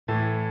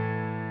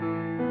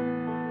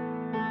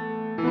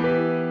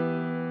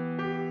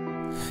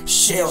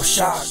Shell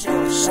shock.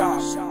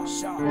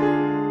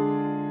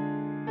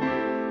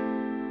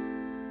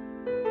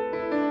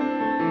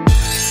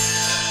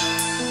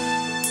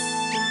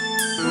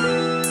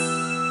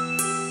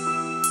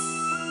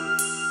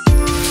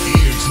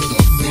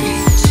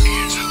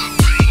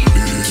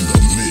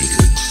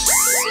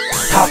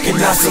 How can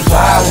I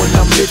survive when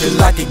I'm living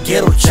like a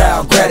ghetto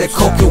child? Grab that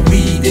coke and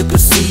weed and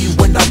proceed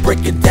when I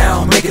break it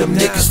down. Make them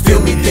niggas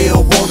feel me,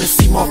 they'll wanna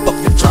see my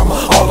fucking drama.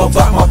 All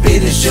about my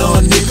business,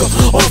 young nigga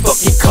on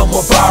fucking come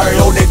up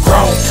on that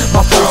grown.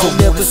 My folks will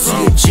never see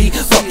a G.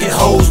 Fucking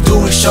hoes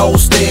doing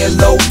shows, staying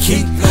low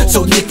key.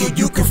 So nigga,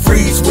 you can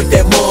freeze with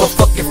that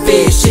motherfucking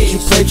fed shit. You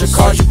played your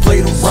cards, you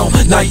played them wrong.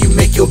 Now you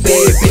make your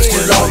bed, bitch,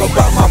 get all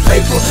about my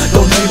paper.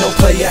 Don't need no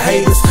player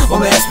haters.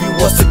 Mama ask me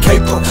what's the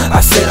caper.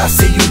 I said I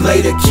see you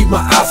later. Keep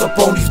my eyes up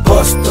on these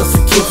busters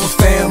and kill for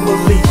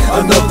family.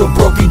 Another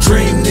broken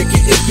dream, nigga,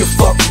 if you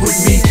fuck with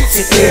me.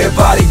 See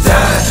everybody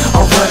dying,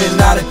 I'm running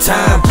out of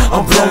time.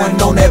 I'm blowing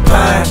on that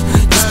pine,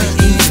 just to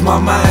ease my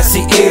mind.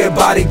 See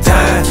everybody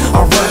dying,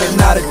 I'm running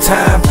out of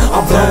time.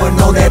 I'm blowing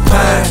on that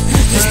pine,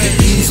 just to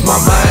ease my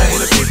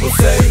mind.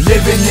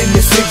 Living in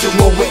this situation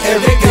where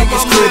everything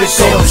is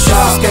critical.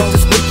 Escape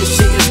this wicked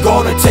shit is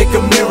gonna take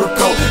a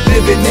miracle.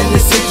 Living in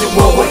this situation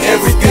where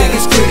everything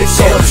is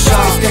critical.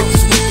 Escape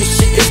this wicked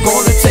shit is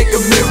gonna take a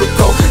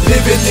miracle.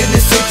 Living in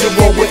this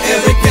situation where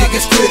everything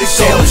is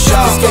critical.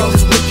 Escape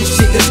this wicked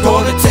shit is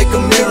gonna take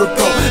a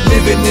miracle.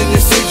 Living in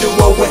this situation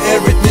where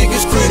everything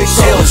is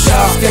critical.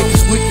 Escape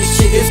this wicked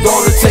shit is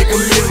gonna take a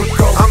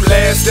miracle. I'm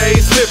last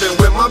days living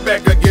with my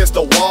back against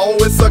the wall.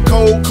 It's a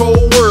cold,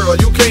 cold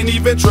world. You can't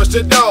even trust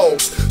your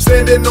dogs.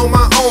 Standing on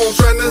my own,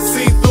 trying to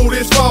see through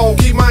this fog.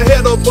 Keep my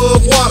head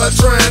above water,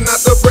 trying not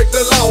to break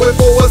the law. And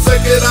for a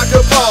second I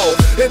could pause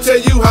and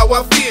tell you how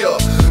I feel.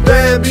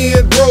 Bad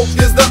being broke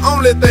is the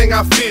only thing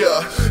I fear.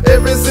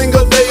 Every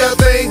single day I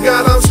thank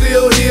God I'm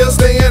still here,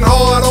 staying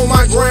hard on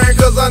my grind,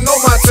 cause I know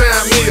my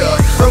time here.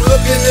 I'm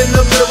looking in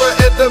the mirror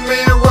at the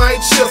man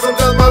right here.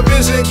 Sometimes my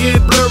vision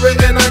get blurry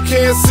and I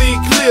can't see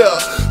clear.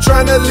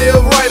 Trying to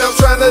live right, I'm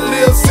trying to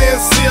live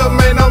sincere.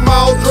 Man, I'm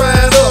all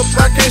dried up,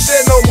 I can't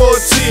shed no more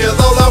tears.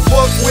 All I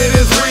fuck with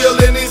is real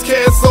and these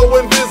cats so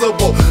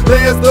invisible.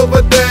 Last of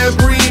a dime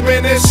breed,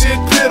 man, that shit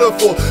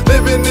pitiful.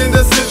 Living in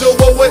the situation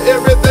where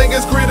everything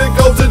is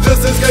critical. To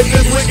just escape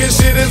this wicked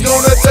shit is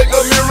gonna take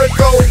a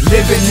miracle.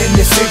 Living in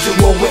this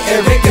situation where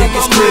everything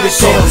is critical.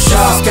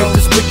 Escape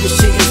this wicked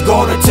shit is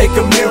gonna take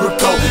a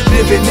miracle.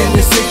 Living in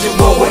this situation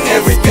where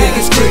everything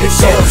is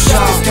critical.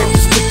 Escape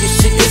this wicked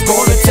shit is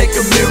gonna take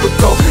a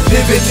miracle.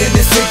 Living in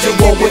this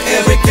situation where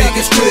everything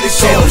is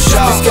critical.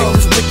 Escape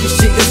this wicked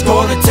shit is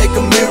gonna take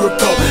a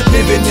miracle.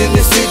 Living in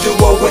this situation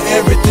where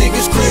everything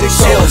is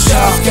critical.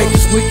 Escape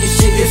this wicked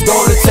shit is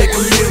gonna take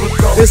a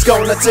miracle. It's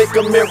gonna take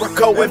a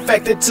miracle. In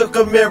fact, it took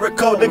a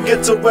miracle to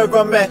get to where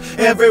I'm at.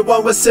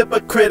 Everyone was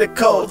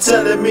hypocritical,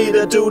 telling me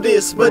to do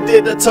this, but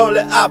did the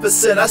total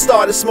opposite. I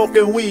started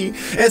smoking weed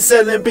and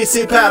selling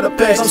BC powder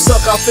packs. I'm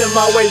stuck off in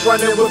my way,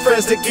 running with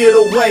friends to get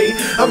away.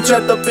 I'm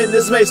trapped up in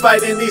this maze,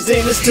 fighting these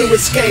demons to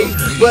escape.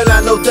 But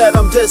I know that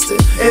I'm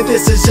destined, and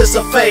this is just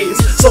a phase.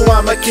 So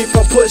I'ma keep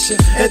on pushing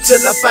until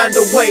I find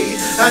a way.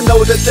 I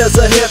know that there's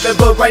a heaven,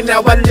 but right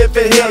now I live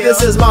in hell.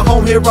 This is my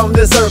home here on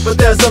this earth, but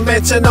there's a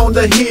mansion on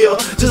the hill.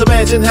 Just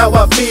imagine how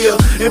I feel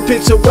and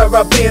picture where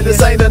I've been.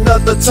 This ain't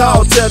another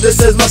tall tale, this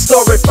is my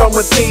story from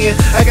within.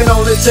 I can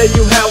only tell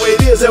you how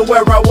it is and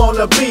where I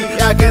wanna be.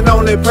 I can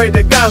only pray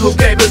to God who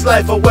gave his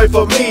life away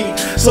for me.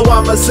 So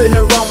I'ma sit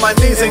here on my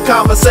knees and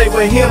conversate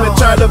with him and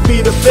try to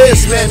be the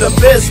best man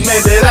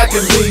that I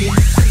can be.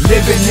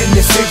 Living in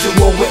this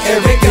situation where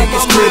everything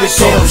is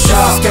critical.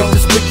 Escape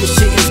this wicked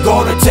shit is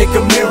gonna take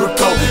a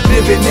miracle.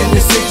 Living in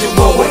this situation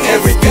where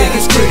everything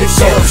is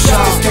critical.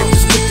 Escape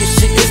this wicked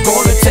shit is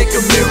gonna take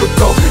a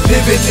miracle.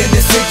 Living in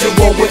this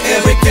situation where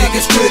everything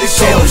is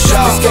critical.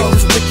 Escape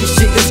this wicked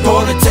shit is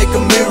gonna take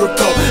a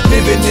miracle.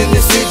 Living in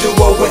this situation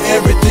where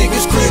everything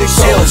is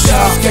critical.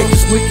 Escape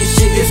this wicked shit